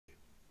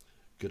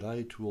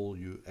G'day to all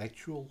you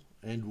actual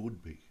and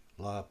would-be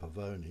La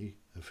Pavoni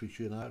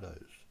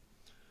aficionados.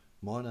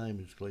 My name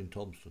is Glenn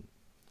Thompson.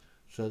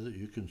 So that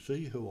you can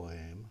see who I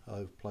am,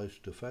 I've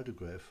placed a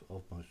photograph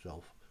of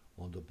myself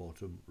on the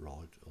bottom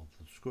right of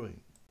the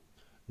screen.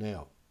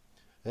 Now,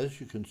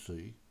 as you can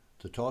see,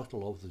 the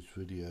title of this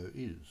video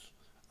is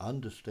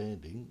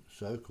Understanding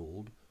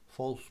So-Called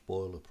False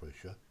Boiler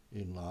Pressure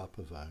in La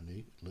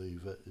Pavoni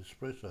Lever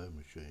Espresso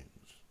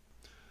Machines.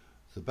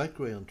 The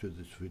background to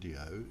this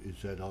video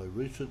is that I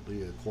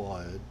recently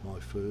acquired my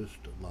first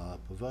La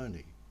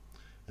Pavoni,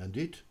 and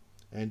it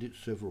and its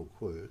several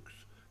quirks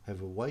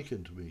have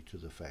awakened me to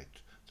the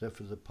fact that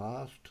for the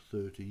past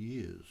 30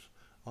 years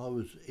I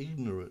was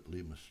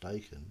ignorantly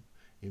mistaken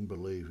in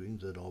believing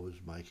that I was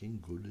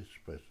making good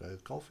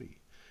espresso coffee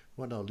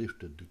when I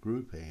lifted the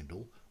group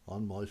handle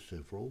on my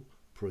several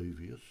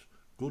previous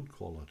good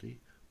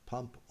quality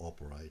pump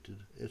operated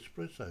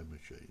espresso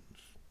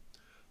machines.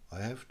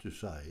 I have to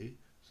say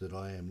that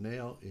I am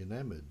now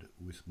enamoured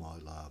with my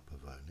La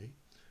Pavoni,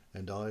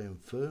 and I am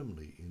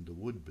firmly in the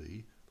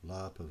would-be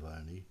La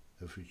Pavoni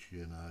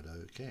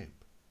aficionado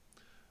camp.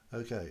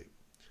 Okay,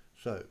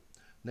 so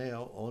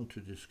now on to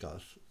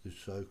discuss this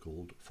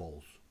so-called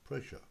false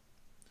pressure.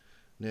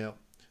 Now,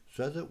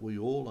 so that we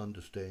all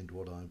understand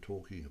what I'm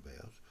talking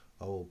about,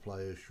 I will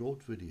play a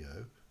short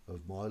video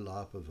of my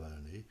La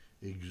Pavoni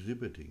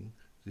exhibiting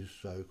this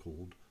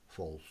so-called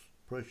false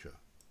pressure.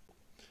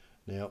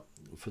 Now,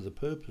 for the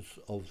purpose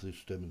of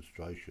this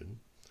demonstration,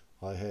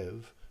 I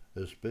have,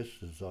 as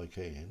best as I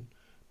can,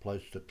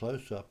 placed a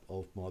close-up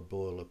of my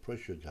boiler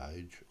pressure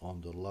gauge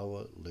on the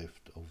lower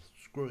left of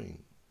the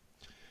screen.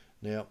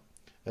 Now,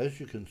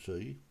 as you can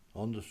see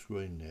on the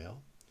screen now,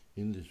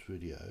 in this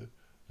video,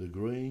 the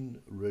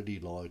green ready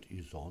light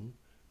is on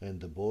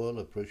and the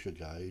boiler pressure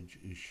gauge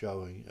is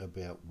showing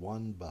about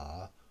 1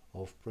 bar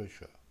of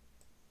pressure.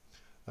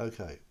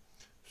 Okay,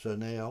 so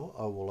now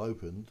I will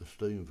open the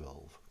steam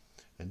valve.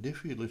 And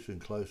if you listen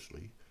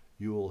closely,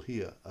 you will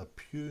hear a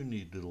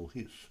puny little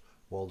hiss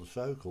while the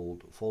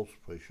so-called false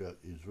pressure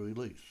is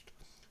released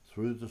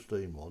through the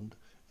steam wand,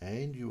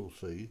 and you will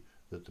see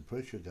that the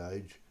pressure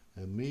gauge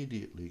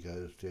immediately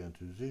goes down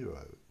to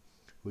 0,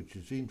 which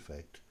is in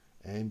fact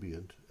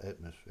ambient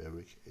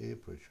atmospheric air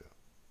pressure.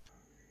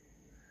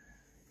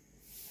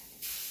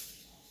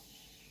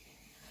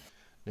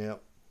 Now,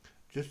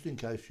 just in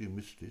case you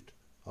missed it,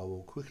 I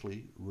will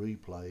quickly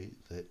replay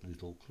that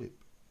little clip.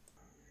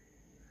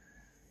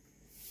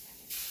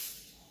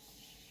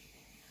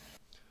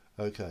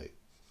 Okay,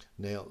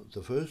 now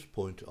the first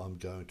point I'm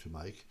going to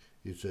make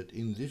is that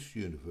in this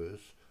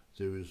universe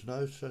there is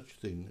no such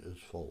thing as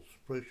false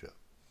pressure.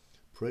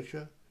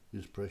 Pressure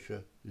is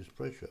pressure is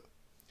pressure.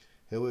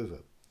 However,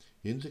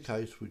 in the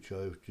case which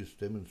I've just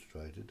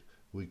demonstrated,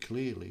 we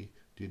clearly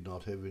did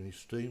not have any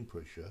steam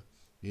pressure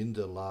in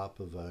the La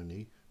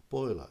Pavoni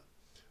boiler.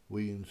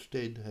 We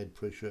instead had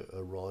pressure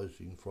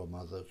arising from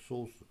other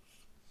sources.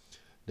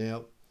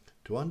 Now,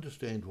 to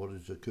understand what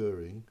is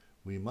occurring,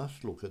 we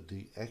must look at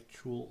the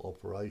actual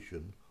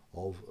operation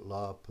of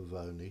La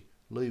Pavoni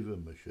lever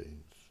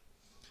machines.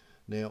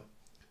 Now,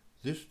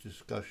 this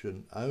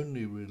discussion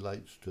only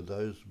relates to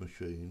those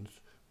machines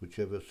which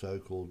have a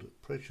so-called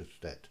pressure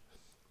stat,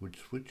 which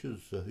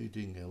switches the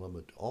heating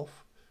element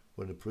off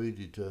when a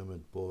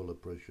predetermined boiler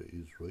pressure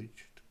is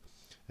reached,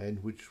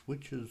 and which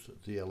switches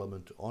the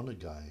element on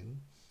again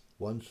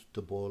once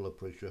the boiler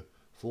pressure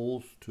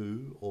falls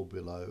to or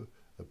below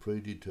a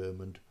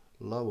predetermined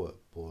lower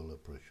boiler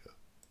pressure.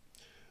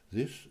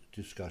 This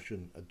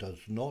discussion does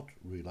not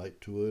relate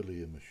to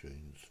earlier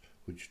machines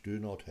which do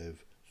not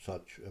have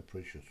such a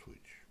pressure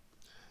switch.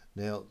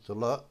 Now, the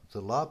La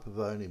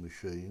Pavoni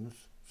machines,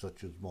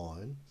 such as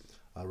mine,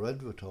 are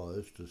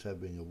advertised as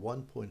having a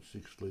 1.6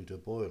 litre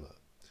boiler,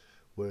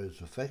 whereas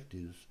the fact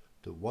is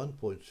that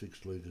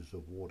 1.6 litres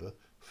of water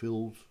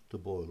fills the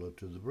boiler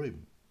to the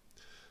brim.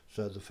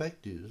 So the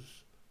fact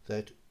is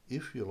that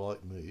if you're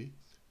like me,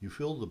 you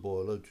fill the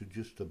boiler to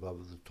just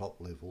above the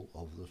top level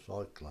of the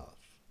sight glass.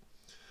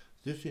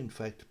 This in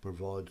fact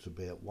provides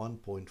about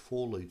 1.4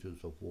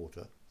 litres of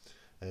water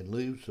and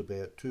leaves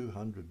about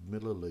 200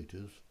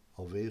 millilitres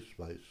of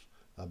airspace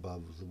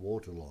above the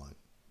waterline.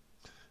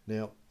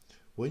 Now,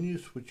 when you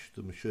switch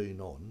the machine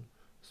on,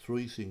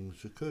 3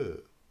 things occur,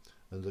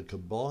 and the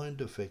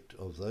combined effect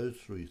of those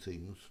 3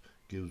 things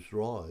gives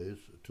rise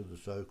to the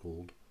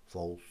so-called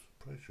false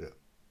pressure.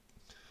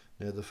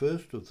 Now, the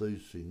first of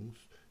these things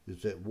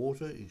is that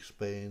water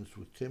expands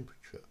with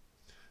temperature,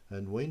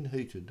 and when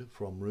heated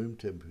from room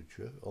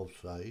temperature of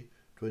say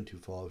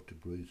 25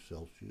 degrees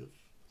Celsius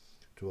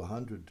to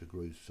 100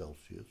 degrees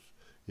Celsius,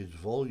 its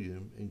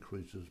volume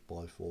increases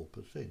by 4%.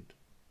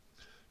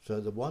 So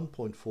the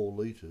 1.4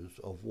 litres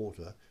of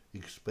water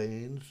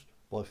expands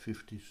by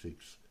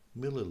 56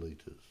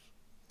 millilitres.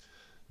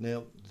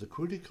 Now, the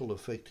critical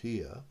effect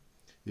here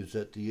is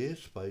that the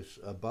airspace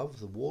above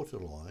the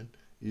waterline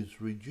is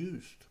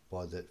reduced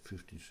by that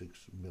 56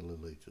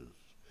 millilitres.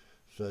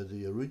 So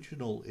the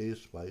original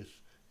airspace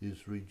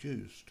is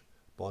reduced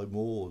by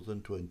more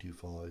than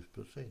 25%.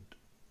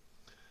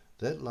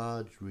 That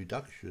large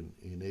reduction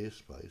in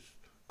airspace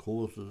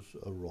causes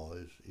a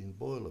rise in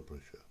boiler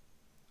pressure.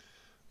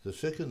 The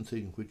second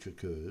thing which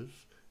occurs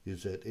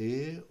is that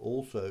air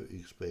also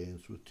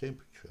expands with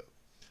temperature,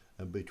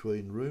 and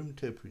between room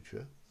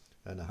temperature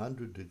and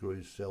 100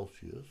 degrees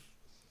Celsius,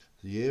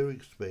 the air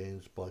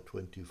expands by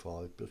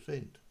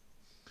 25%,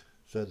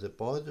 so that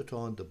by the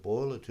time the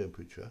boiler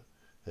temperature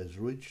has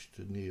reached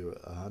near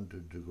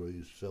 100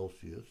 degrees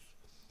Celsius,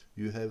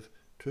 you have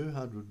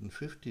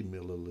 250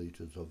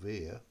 millilitres of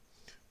air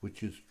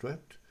which is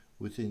trapped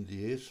within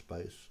the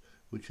airspace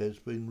which has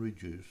been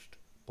reduced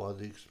by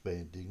the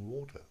expanding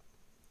water.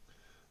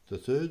 The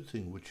third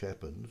thing which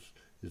happens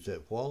is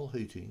that while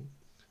heating,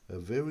 a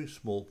very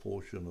small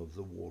portion of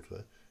the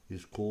water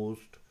is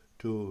caused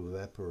to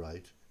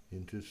evaporate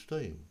into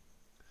steam.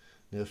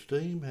 Now,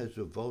 steam has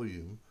a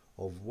volume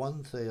of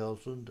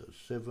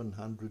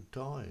 1,700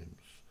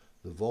 times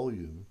the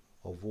volume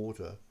of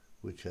water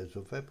which has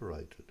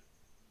evaporated.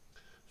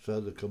 So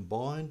the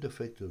combined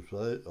effect of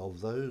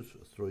those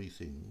three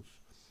things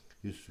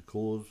is to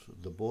cause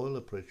the boiler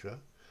pressure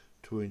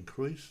to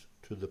increase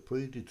to the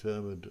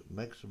predetermined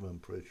maximum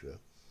pressure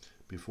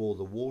before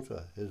the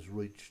water has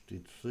reached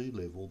its sea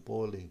level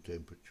boiling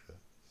temperature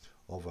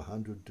of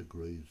 100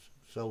 degrees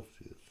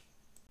Celsius.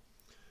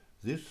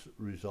 This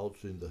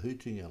results in the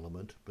heating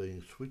element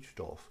being switched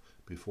off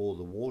before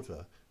the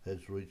water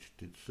has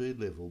reached its sea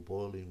level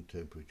boiling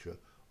temperature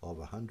of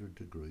 100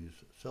 degrees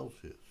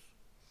Celsius.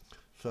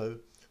 So,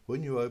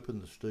 when you open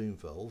the steam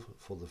valve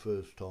for the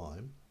first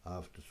time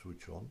after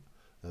switch on,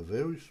 a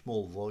very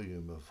small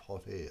volume of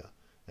hot air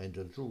and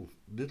a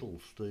little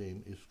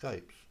steam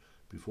escapes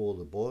before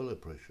the boiler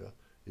pressure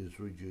is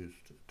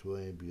reduced to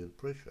ambient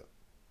pressure.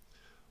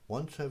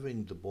 Once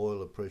having the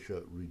boiler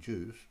pressure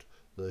reduced,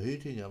 the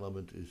heating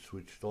element is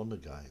switched on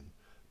again,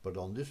 but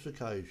on this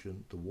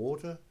occasion the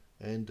water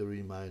and the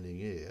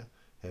remaining air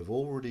have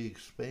already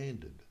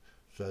expanded,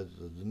 so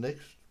that the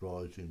next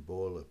rise in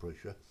boiler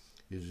pressure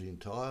is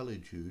entirely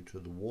due to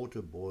the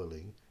water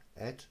boiling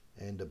at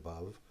and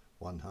above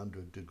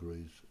 100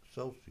 degrees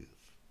Celsius.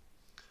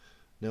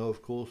 Now,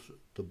 of course,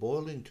 the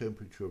boiling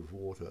temperature of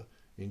water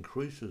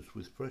increases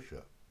with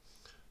pressure,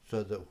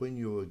 so that when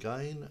you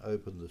again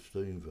open the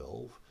steam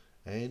valve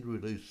and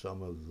release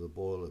some of the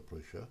boiler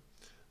pressure,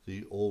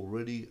 the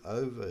already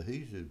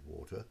overheated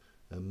water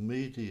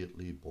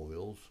immediately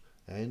boils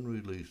and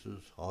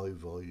releases high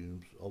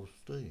volumes of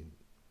steam.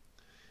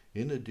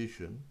 In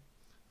addition,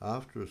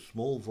 after a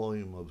small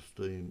volume of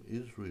steam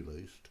is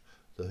released,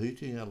 the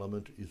heating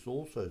element is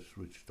also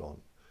switched on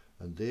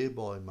and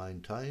thereby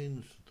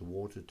maintains the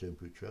water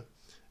temperature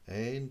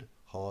and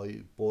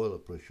high boiler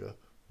pressure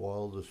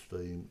while the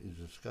steam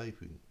is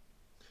escaping.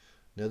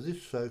 Now,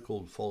 this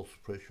so-called false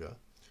pressure,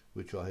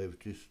 which I have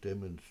just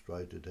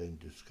demonstrated and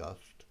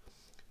discussed,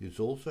 is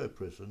also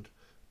present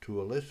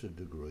to a lesser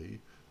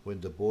degree when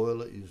the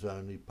boiler is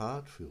only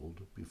part filled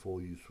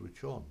before you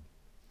switch on.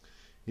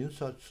 In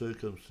such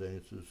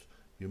circumstances,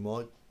 you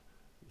might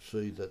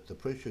see that the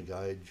pressure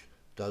gauge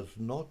does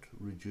not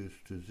reduce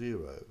to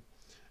zero,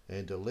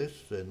 and a less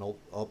than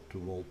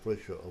optimal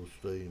pressure of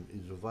steam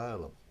is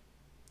available.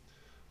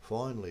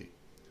 Finally,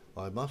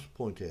 I must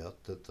point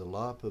out that the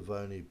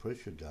Pavoni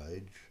pressure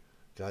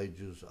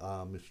gauges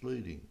are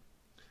misleading.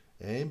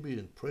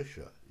 Ambient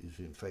pressure is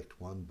in fact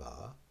 1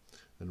 bar,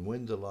 and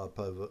when the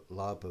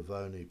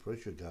Pavoni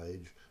pressure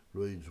gauge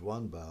reads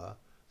 1 bar,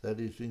 that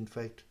is in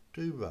fact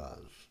 2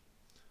 bars,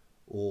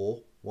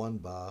 or 1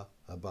 bar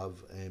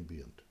above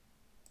ambient.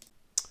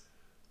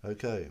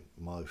 Okay,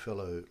 my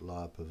fellow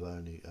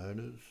Pavoni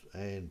owners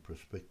and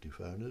prospective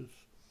owners,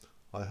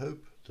 I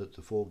hope that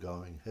the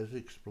foregoing has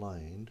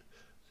explained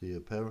the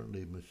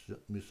apparently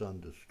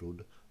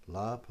misunderstood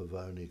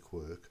Pavoni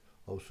quirk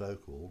of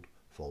so-called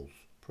false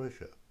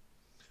pressure.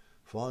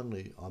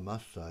 Finally, I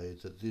must say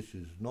that this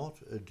is not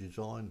a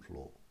design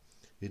flaw.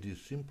 It is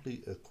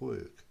simply a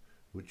quirk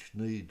which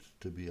needs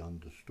to be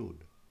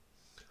understood.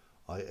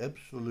 I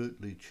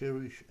absolutely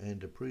cherish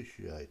and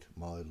appreciate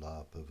my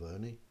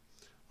Pavoni.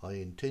 I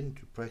intend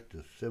to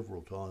practice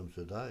several times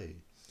a day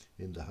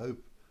in the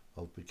hope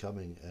of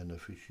becoming an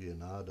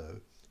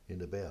aficionado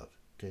in about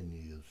 10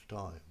 years'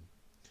 time.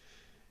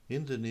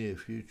 In the near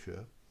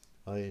future,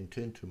 I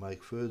intend to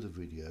make further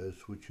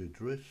videos which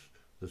address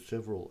the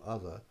several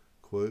other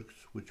quirks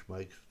which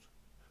make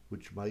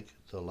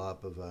the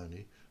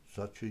Pavoni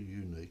such a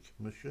unique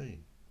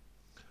machine.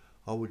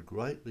 I would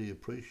greatly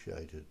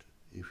appreciate it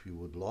if you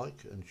would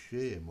like and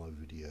share my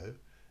video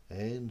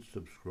and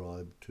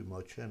subscribe to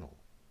my channel.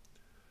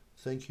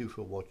 Thank you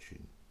for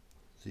watching.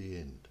 The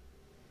end.